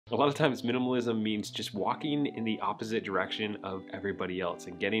A lot of times minimalism means just walking in the opposite direction of everybody else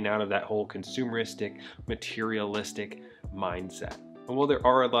and getting out of that whole consumeristic, materialistic mindset. And while there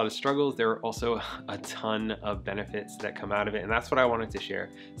are a lot of struggles, there are also a ton of benefits that come out of it. And that's what I wanted to share.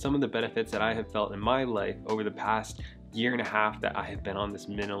 Some of the benefits that I have felt in my life over the past year and a half that I have been on this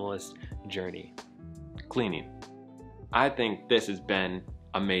minimalist journey. Cleaning. I think this has been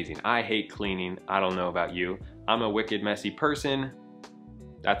amazing. I hate cleaning. I don't know about you. I'm a wicked messy person.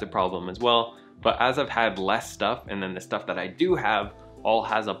 That's a problem as well. But as I've had less stuff, and then the stuff that I do have all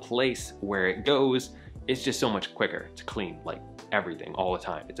has a place where it goes, it's just so much quicker to clean, like everything all the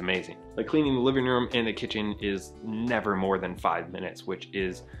time. It's amazing. Like cleaning the living room and the kitchen is never more than 5 minutes, which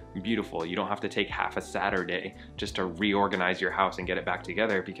is beautiful. You don't have to take half a Saturday just to reorganize your house and get it back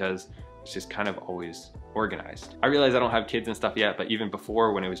together because it's just kind of always organized. I realize I don't have kids and stuff yet, but even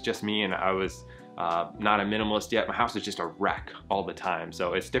before, when it was just me and I was not a minimalist yet, my house is just a wreck all the time.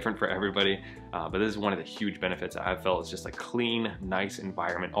 So it's different for everybody, but this is one of the huge benefits that I've felt. It's just a clean, nice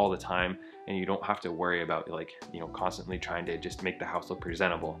environment all the time, and you don't have to worry about constantly trying to just make the house look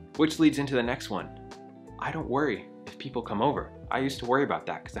presentable. Which leads into the next one. I don't worry if people come over. I used to worry about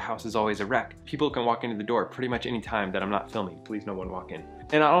that because the house is always a wreck. People can walk into the door pretty much any time that I'm not filming. Please no one walk in.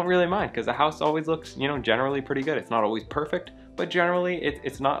 And I don't really mind because the house always looks, generally pretty good. It's not always perfect, but generally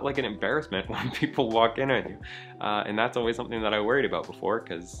it's not like an embarrassment when people walk in on you. And that's always something that I worried about before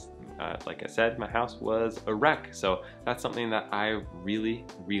because like I said, my house was a wreck. So that's something that I really,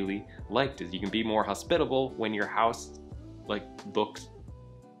 really liked, is you can be more hospitable when your house looks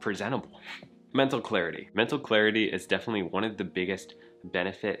presentable. Mental clarity. Mental clarity is definitely one of the biggest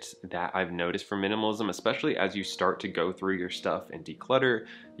benefits that I've noticed from minimalism, especially as you start to go through your stuff and declutter.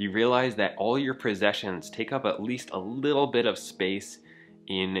 You realize that all your possessions take up at least a little bit of space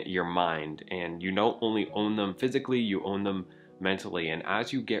in your mind, and you don't only own them physically, you own them mentally. And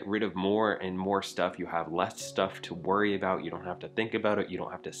as you get rid of more and more stuff, you have less stuff to worry about. You don't have to think about it, you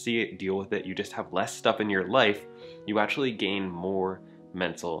don't have to see it, deal with it. You just have less stuff in your life. You actually gain more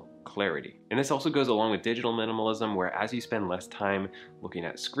mental clarity. And this also goes along with digital minimalism, where as you spend less time looking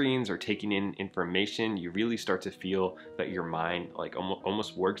at screens or taking in information, you really start to feel that your mind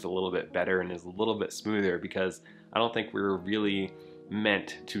almost works a little bit better and is a little bit smoother, because I don't think we're really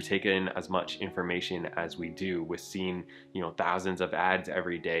meant to take in as much information as we do, with seeing thousands of ads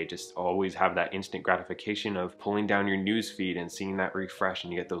every day. Just always have that instant gratification of pulling down your news feed and seeing that refresh,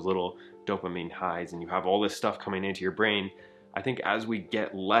 and you get those little dopamine highs and you have all this stuff coming into your brain. I think as we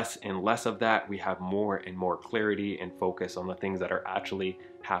get less and less of that, we have more and more clarity and focus on the things that are actually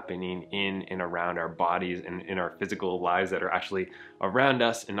happening in and around our bodies and in our physical lives that are actually around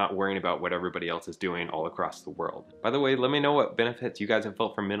us, and not worrying about what everybody else is doing all across the world. By the way, let me know what benefits you guys have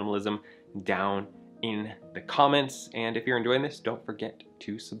felt from minimalism down in the comments. And if you're enjoying this, don't forget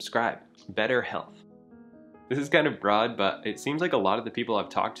to subscribe. Better health. This is kind of broad, but it seems like a lot of the people I've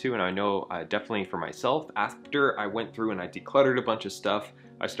talked to, and I know definitely for myself, after I went through and I decluttered a bunch of stuff,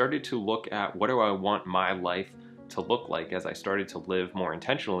 I started to look at what do I want my life to look like as I started to live more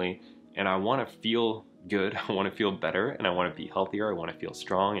intentionally. And I want to feel good, I want to feel better, and I want to be healthier, I want to feel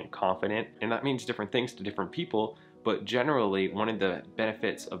strong and confident. And that means different things to different people, but generally one of the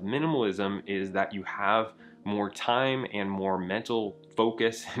benefits of minimalism is that you have more time and more mental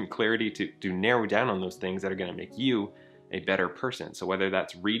focus and clarity to narrow down on those things that are going to make you a better person. So whether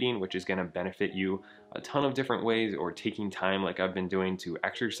that's reading, which is going to benefit you a ton of different ways, or taking time like I've been doing to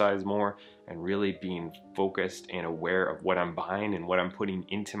exercise more and really being focused and aware of what I'm buying and what I'm putting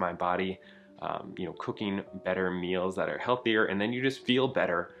into my body, cooking better meals that are healthier, and then you just feel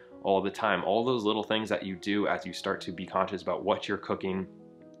better all the time. All those little things that you do as you start to be conscious about what you're cooking,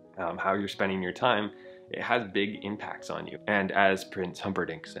 how you're spending your time, it has big impacts on you. And as Prince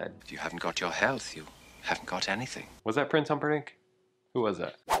Humperdinck said, if you haven't got your health, you haven't got anything. Was that Prince Humperdinck? Who was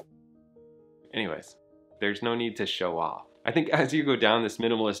that? Anyways, there's no need to show off. I think as you go down this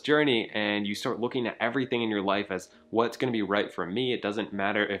minimalist journey and you start looking at everything in your life as what's going to be right for me, it doesn't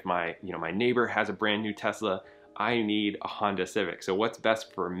matter if my neighbor has a brand new Tesla, I need a Honda Civic. So what's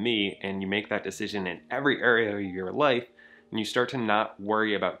best for me? And you make that decision in every area of your life. And you start to not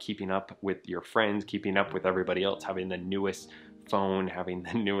worry about keeping up with your friends, keeping up with everybody else, having the newest phone, having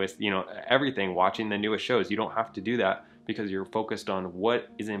the newest, everything, watching the newest shows. You don't have to do that because you're focused on what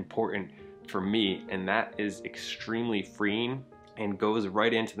is important for me. And that is extremely freeing and goes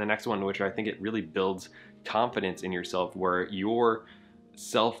right into the next one, which I think it really builds confidence in yourself, where you're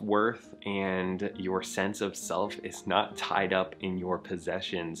self-worth and your sense of self is not tied up in your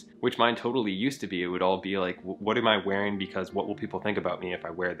possessions, which mine totally used to be. It would all be like, what am I wearing because what will people think about me if I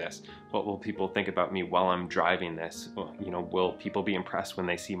wear this? What will people think about me while I'm driving this? You know, will people be impressed when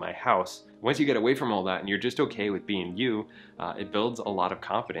they see my house? Once you get away from all that and you're just okay with being you, it builds a lot of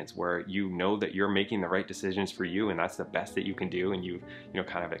confidence where you know that you're making the right decisions for you and that's the best that you can do, and you've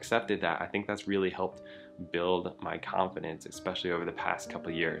kind of accepted that. I think that's really helped build my confidence, especially over the past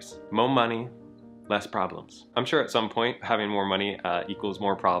couple of years. More money, less problems. I'm sure at some point having more money equals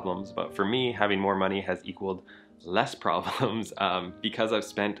more problems, but for me, having more money has equaled less problems because I've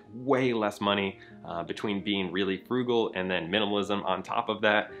spent way less money between being really frugal and then minimalism on top of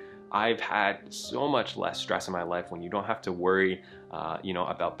that. I've had so much less stress in my life when you don't have to worry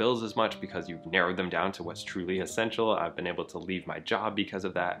about bills as much because you've narrowed them down to what's truly essential. I've been able to leave my job because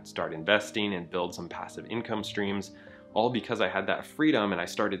of that, start investing and build some passive income streams, all because I had that freedom and I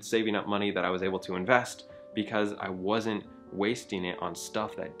started saving up money that I was able to invest because I wasn't wasting it on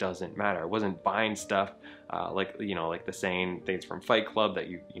stuff that doesn't matter. I wasn't buying stuff like the saying things from Fight Club that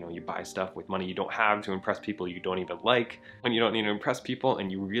you buy stuff with money you don't have to impress people you don't even like. When you don't need to impress people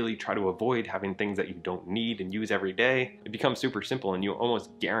and you really try to avoid having things that you don't need and use every day, it becomes super simple and you're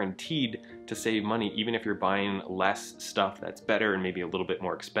almost guaranteed to save money even if you're buying less stuff that's better and maybe a little bit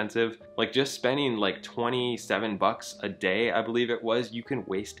more expensive. Like just spending like 27 bucks a day, I believe it was, you can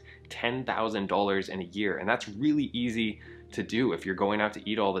waste $10,000 in a year, and that's really easy to do if you're going out to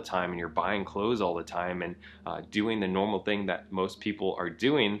eat all the time and you're buying clothes all the time and doing the normal thing that most people are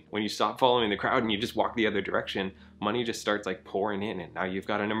doing. When you stop following the crowd and you just walk the other direction, money just starts like pouring in, and now you've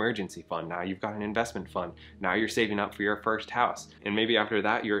got an emergency fund, now you've got an investment fund, now you're saving up for your first house, and maybe after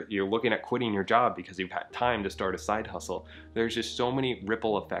that you're looking at quitting your job because you've had time to start a side hustle. There's just so many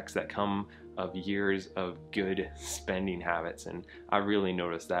ripple effects that come of years of good spending habits, and I really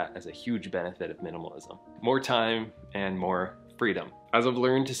noticed that as a huge benefit of minimalism. More time and more freedom. As I've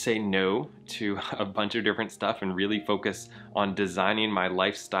learned to say no to a bunch of different stuff and really focus on designing my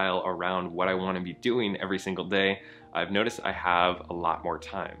lifestyle around what I want to be doing every single day, I've noticed I have a lot more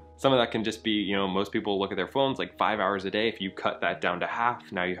time. Some of that can just be, most people look at their phones like 5 hours a day. If you cut that down to half,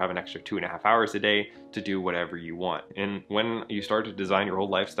 now you have an extra 2.5 hours a day to do whatever you want. And when you start to design your whole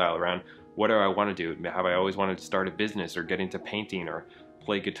lifestyle around what do I want to do? Have I always wanted to start a business or get into painting or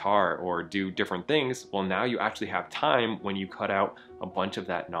play guitar or do different things? Well, now you actually have time when you cut out a bunch of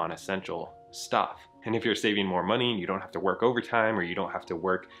that non-essential stuff. And if you're saving more money and you don't have to work overtime or you don't have to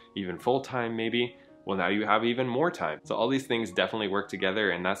work even full-time maybe, well, now you have even more time. So all these things definitely work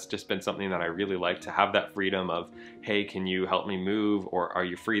together, and that's just been something that I really like, to have that freedom of, hey, can you help me move, or are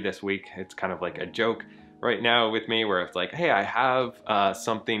you free this week? It's kind of like a joke right now with me where it's like, hey, I have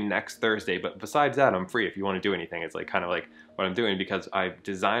something next Thursday, but besides that, I'm free if you want to do anything. It's like kind of like what I'm doing because I've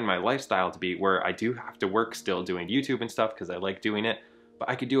designed my lifestyle to be where I do have to work still doing YouTube and stuff because I like doing it, but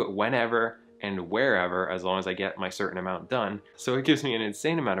I could do it whenever and wherever as long as I get my certain amount done. So it gives me an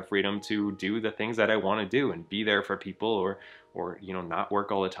insane amount of freedom to do the things that I want to do and be there for people, or not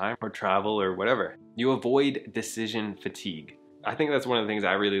work all the time or travel or whatever. You avoid decision fatigue. I think that's one of the things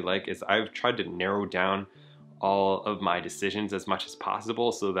I really like, is I've tried to narrow down all of my decisions as much as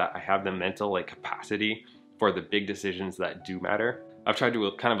possible so that I have the mental capacity for the big decisions that do matter. I've tried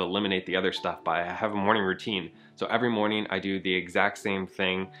to kind of eliminate the other stuff by, I have a morning routine. So every morning I do the exact same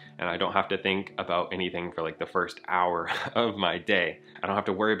thing and I don't have to think about anything for like the first hour of my day. I don't have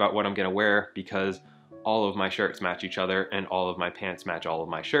to worry about what I'm gonna wear because all of my shirts match each other and all of my pants match all of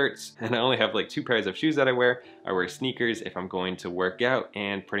my shirts. And I only have like 2 pairs of shoes that I wear. I wear sneakers if I'm going to work out,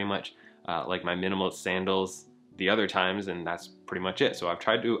 and pretty much like my minimalist sandals the other times, and that's pretty much it. So I've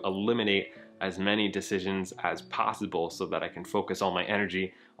tried to eliminate as many decisions as possible so that I can focus all my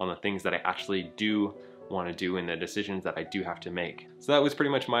energy on the things that I actually do want to do and the decisions that I do have to make. So that was pretty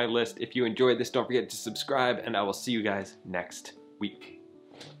much my list. If you enjoyed this, don't forget to subscribe, and I will see you guys next week.